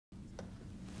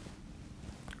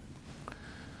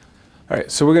All right,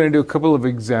 so we're going to do a couple of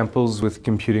examples with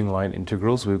computing line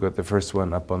integrals. We've got the first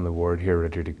one up on the board here,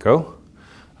 ready to go.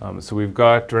 So we've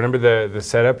got, remember the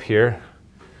setup here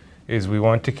is we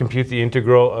want to compute the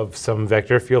integral of some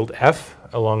vector field f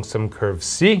along some curve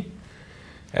C.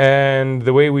 And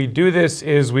the way we do this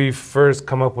is we first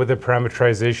come up with a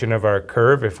parameterization of our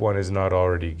curve if one is not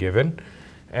already given.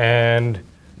 And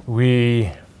we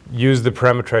use the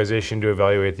parameterization to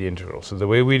evaluate the integral. So the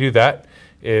way we do that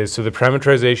is, so the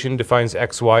parameterization defines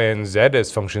x, y, and z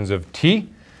as functions of t.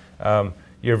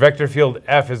 Your vector field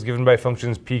f is given by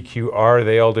functions p, q, r.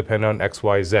 They all depend on x,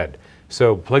 y, z.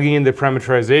 So plugging in the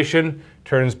parameterization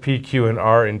turns p, q, and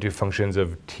r into functions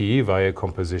of t via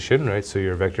composition, right? So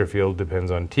your vector field depends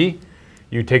on t.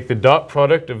 You take the dot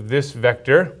product of this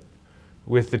vector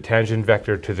with the tangent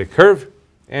vector to the curve,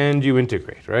 and you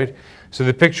integrate, right? So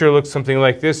the picture looks something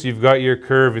like this. You've got your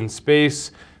curve in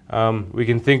space. We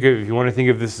can think of, if you want to think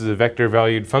of this as a vector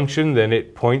valued function, then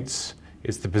it points,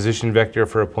 it's the position vector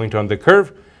for a point on the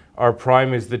curve. R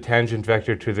prime is the tangent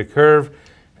vector to the curve.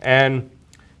 And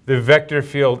the vector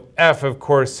field f, of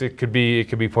course, it could be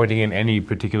pointing in any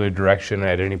particular direction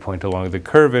at any point along the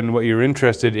curve. And what you're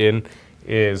interested in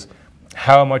is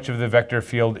how much of the vector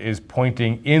field is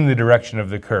pointing in the direction of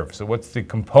the curve. So what's the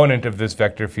component of this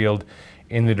vector field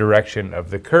in the direction of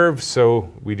the curve? So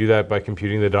we do that by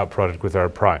computing the dot product with R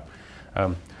prime.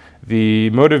 The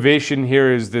motivation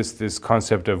here is this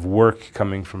concept of work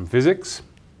coming from physics,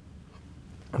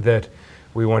 that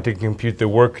we want to compute the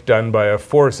work done by a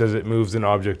force as it moves an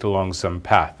object along some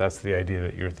path. That's the idea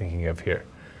that you're thinking of here.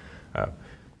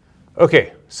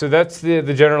 Okay, so that's the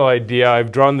general idea.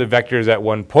 I've drawn the vectors at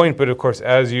one point, but of course,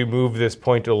 as you move this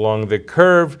point along the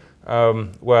curve,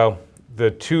 well,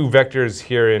 the two vectors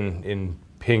here in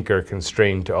pink are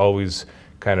constrained to always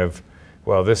kind of,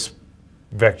 well, this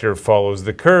vector follows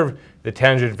the curve. The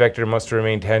tangent vector must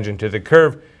remain tangent to the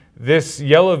curve. This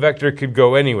yellow vector could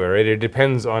go anywhere, right? It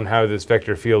depends on how this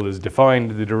vector field is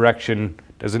defined. The direction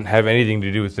doesn't have anything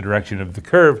to do with the direction of the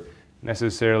curve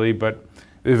necessarily, but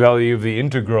the value of the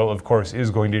integral, of course,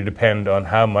 is going to depend on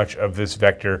how much of this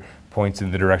vector points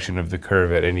in the direction of the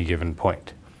curve at any given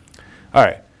point. All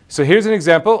right, so here's an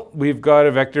example. We've got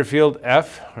a vector field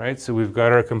f, right? So we've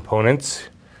got our components.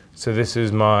 So this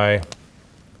is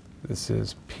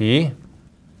P,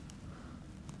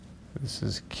 this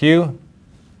is Q,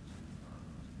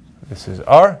 this is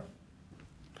R,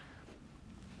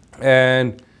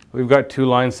 and we've got two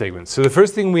line segments. So the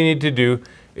first thing we need to do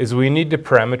is we need to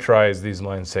parameterize these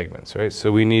line segments, right?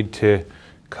 So we need to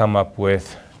come up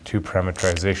with two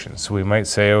parameterizations. So we might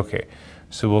say, okay,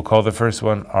 so we'll call the first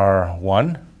one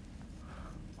R1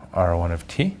 of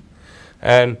t.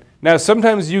 And now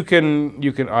sometimes you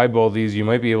can eyeball these. You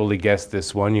might be able to guess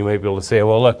this one. You might be able to say,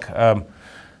 well, look,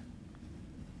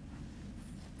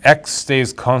 x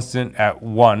stays constant at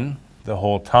 1 the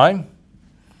whole time,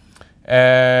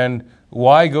 and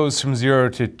y goes from 0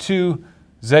 to 2,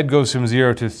 z goes from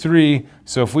 0 to 3.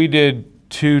 So if we did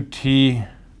 2t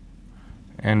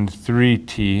and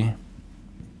 3t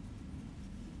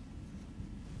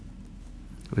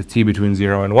with t between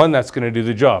 0 and 1, that's going to do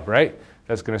the job, right?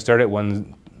 That's going to start at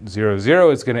 1, 0, 0.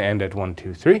 It's going to end at 1,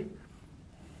 2, 3.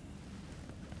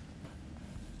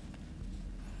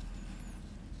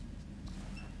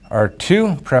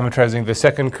 R2, parameterizing the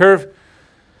second curve.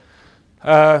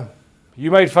 You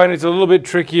might find it's a little bit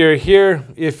trickier here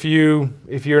if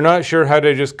you're not sure how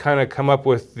to just kind of come up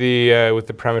with the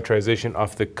parameterization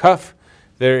off the cuff.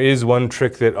 There is one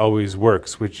trick that always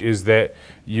works, which is that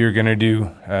you're going to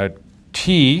do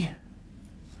t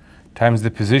times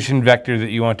the position vector that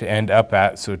you want to end up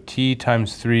at. So t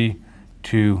times 3,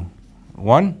 2,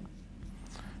 1.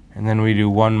 And then we do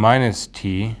 1 minus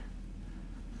t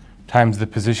times the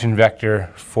position vector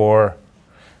for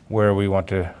where we want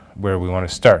to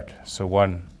start. So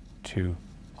 1, 2,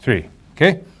 3.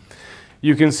 Okay?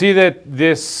 You can see that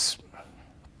this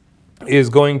is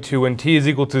going to, when t is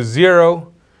equal to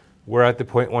 0, we're at the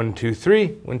point 1, 2, 3.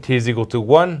 When t is equal to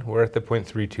 1, we're at the point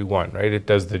 3, 2, 1, right? It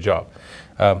does the job.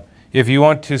 If you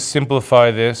want to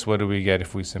simplify this, what do we get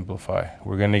if we simplify?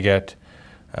 We're going to get,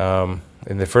 in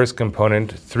the first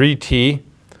component, 3t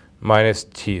minus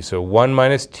t. So 1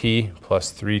 minus t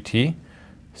plus 3t.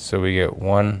 So we get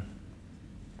 1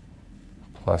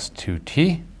 plus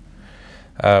 2t.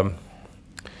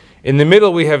 In the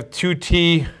middle, we have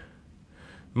 2t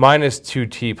minus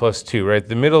 2t plus 2, right?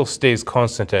 The middle stays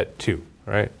constant at 2,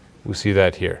 right? We see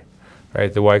that here,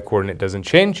 right? The y-coordinate doesn't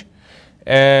change.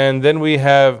 And then we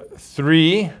have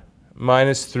 3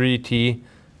 minus 3t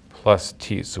plus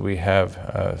t. So we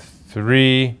have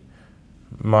 3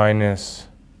 minus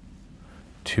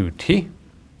 2t.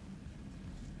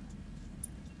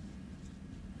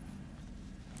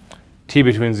 t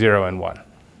between 0 and 1.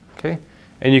 Okay?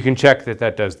 And you can check that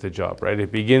that does the job, right?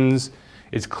 It begins,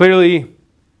 it's clearly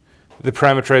the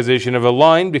parameterization of a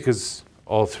line because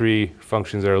all three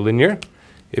functions are linear.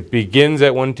 It begins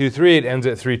at 1, 2, 3, it ends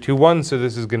at 3, 2, 1, so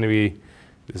this is going to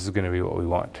be what we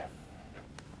want.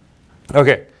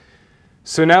 Okay,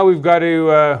 so now we've got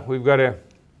to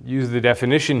use the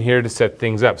definition here to set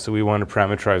things up. So we want to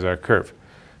parameterize our curve.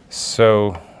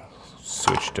 So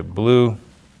switch to blue.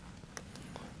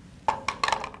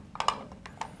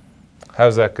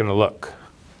 How's that going to look?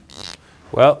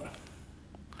 Well,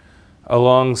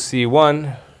 along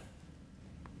C1,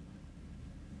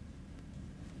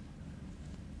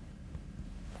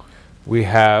 we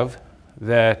have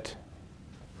that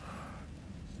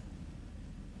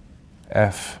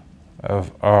f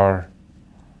of r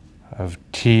of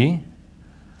t.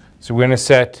 So we're going to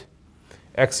set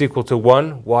x equal to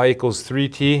 1, y equals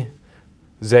 3t,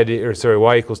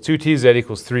 y equals 2t, z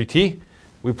equals 3t.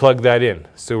 We plug that in.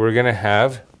 So we're going to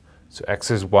have, so x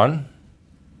is 1.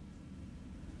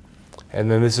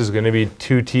 And then this is going to be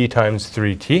 2t times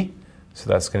 3t. So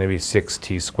that's going to be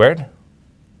 6t squared.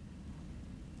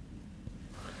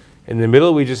 In the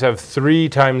middle, we just have 3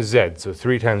 times z. So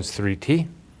 3 times 3t,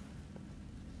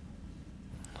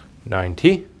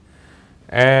 9t.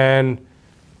 And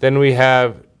then we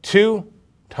have 2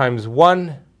 times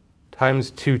 1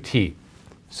 times 2t.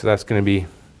 So that's going to be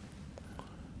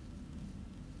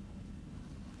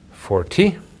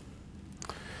 4t.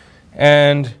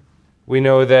 And we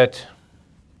know that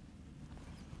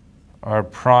r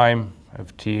prime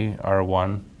of t,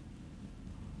 r1,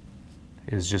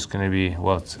 is just going to be,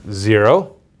 well, it's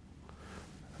 0,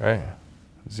 right?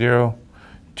 0,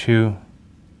 2,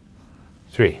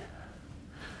 3.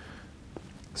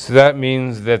 So that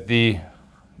means that the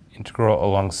integral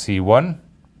along C1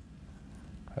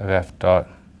 of f dot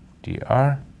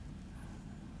dr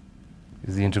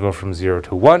is the integral from 0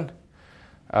 to 1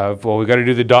 of, well, we've got to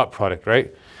do the dot product,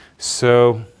 right?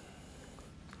 So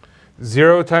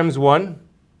 0 times 1,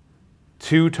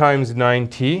 2 times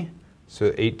 9t,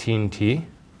 so 18t,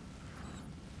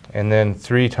 and then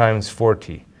 3 times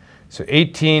 4t. So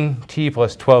 18t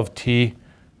plus 12t.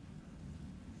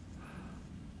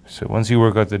 So once you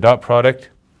work out the dot product,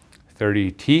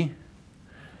 30t,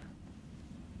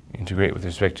 integrate with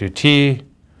respect to t,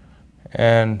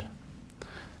 and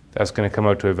that's going to come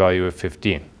out to a value of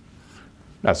 15.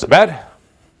 Not so bad.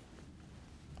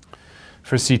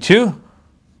 For C2,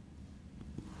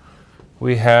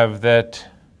 we have that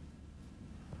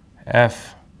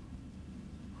f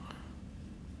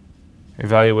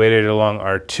evaluated along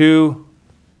R2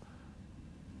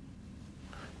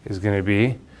 is going to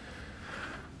be,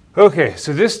 okay,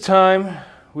 so this time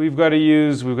we've got to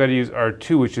use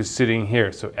R2, which is sitting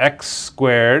here. So x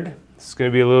squared, it's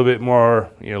going to be a little bit more,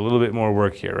 a little bit more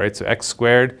work here, right? So x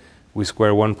squared, we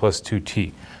square 1 plus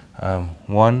 2t.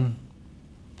 1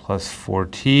 plus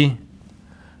 4t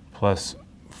plus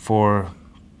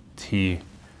 4t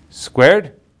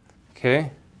squared.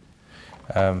 Okay,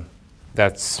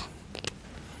 that's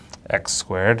x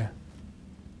squared.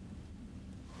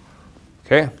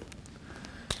 Okay,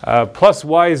 plus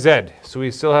yz. So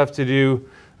we still have to do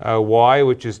y,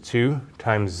 which is 2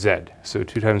 times z. So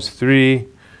 2 times 3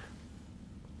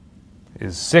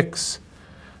 is 6.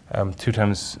 2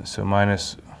 times, so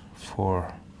minus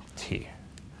 4t.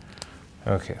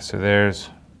 Okay, so there's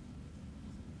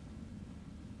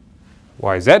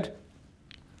yz.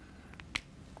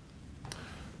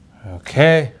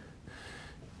 Okay,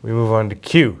 we move on to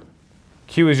q.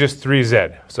 Q is just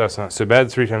 3z, so that's not so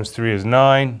bad. 3 times 3 is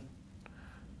 9,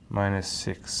 minus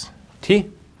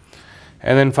 6t.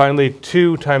 And then finally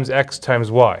 2 times x times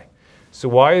y. So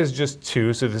y is just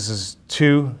 2, so this is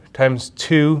 2 times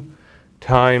 2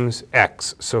 times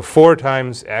x. So 4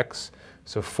 times x,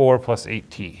 so 4 plus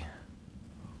 8t.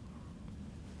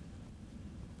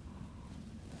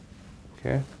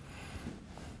 Okay.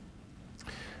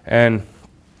 And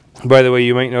by the way,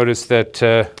 you might notice that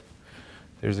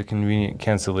there's a convenient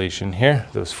cancellation here.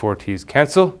 Those 4t's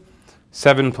cancel.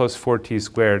 7 plus 4t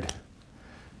squared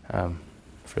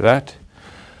for that.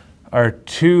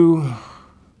 R2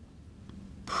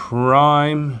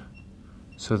 prime,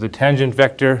 so the tangent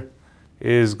vector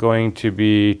is going to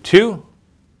be 2,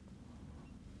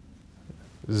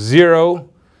 0,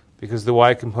 because the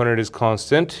y component is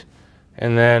constant,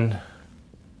 and then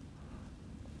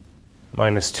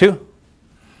minus 2.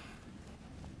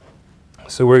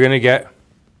 So we're going to get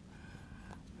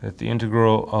that the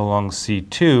integral along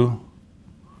C2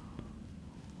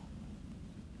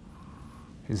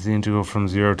 is the integral from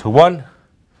 0 to 1.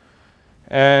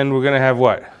 And we're going to have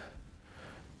what?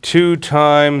 2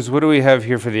 times, what do we have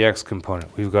here for the x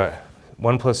component? We've got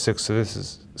 1 plus 6, so this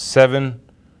is 7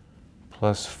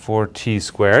 plus 4t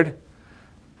squared.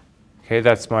 Okay,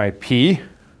 that's my p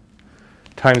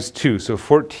times 2, so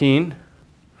 14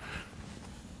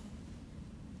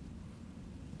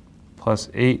 plus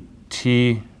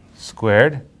 8t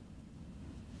squared.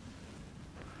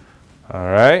 All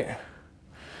right.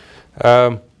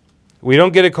 We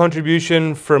don't get a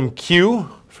contribution from q,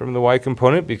 from the y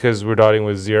component, because we're dotting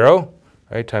with 0,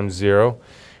 right, times 0.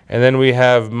 And then we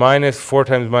have minus 4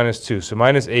 times minus 2, so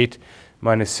minus 8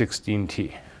 minus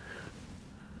 16t.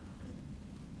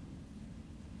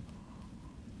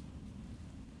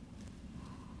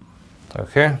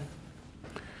 Okay.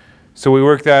 So we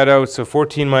work that out. So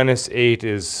 14 minus 8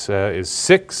 is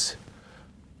 6.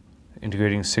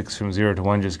 Integrating 6 from 0 to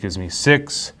 1 just gives me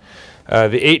 6. The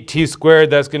 8t squared,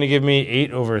 that's going to give me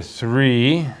 8 over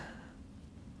 3.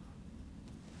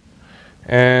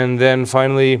 And then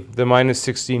finally, the minus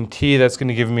 16t, that's going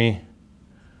to give me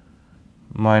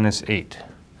minus 8.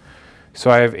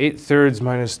 So I have 8/3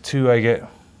 minus 2, I get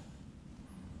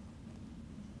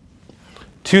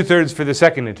 2/3 for the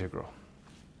second integral.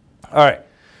 All right,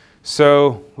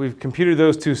 so we've computed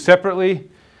those two separately.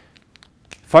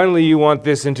 Finally, you want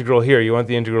this integral here. You want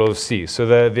the integral of c. So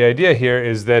the idea here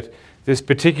is that this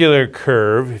particular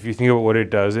curve, if you think about what it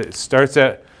does, it starts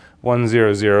at 1,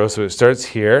 0, 0. So it starts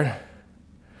here,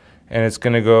 and it's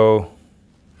going to go,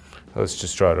 let's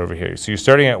just draw it over here. So you're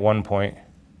starting at one point.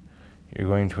 You're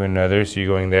going to another, so you're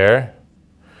going there,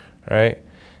 right?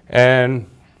 And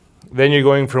then you're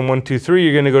going from 1, 2, 3.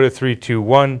 You're going to go to 3, 2,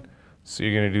 1. So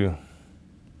you're going to do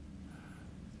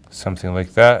something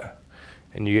like that,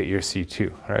 and you get your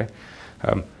C2, right?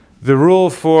 The rule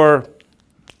for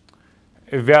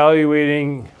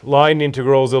evaluating line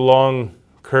integrals along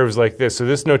curves like this, so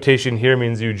this notation here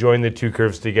means you join the two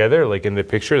curves together, like in the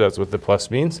picture, that's what the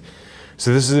plus means.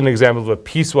 So this is an example of a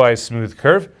piecewise smooth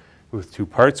curve with two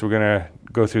parts. We're going to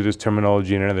go through this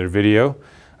terminology in another video.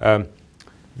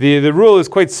 The rule is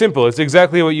quite simple. It's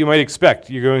exactly what you might expect.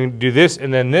 You're going to do this,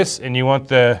 and you want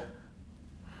the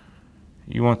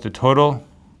total.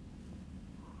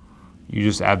 You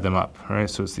just add them up, right?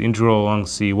 So it's the integral along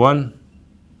C1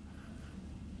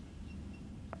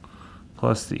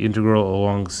 plus the integral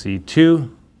along C2.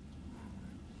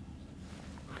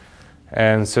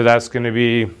 And so that's going to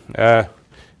be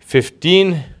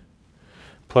 15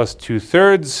 plus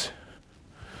 2/3.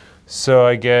 So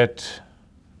I get,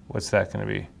 what's that going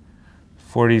to be?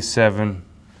 47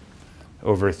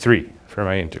 over 3 for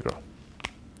my integral.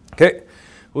 Okay,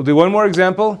 we'll do one more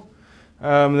example.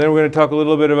 Then we're going to talk a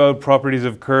little bit about properties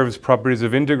of curves, properties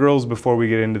of integrals before we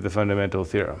get into the fundamental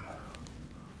theorem.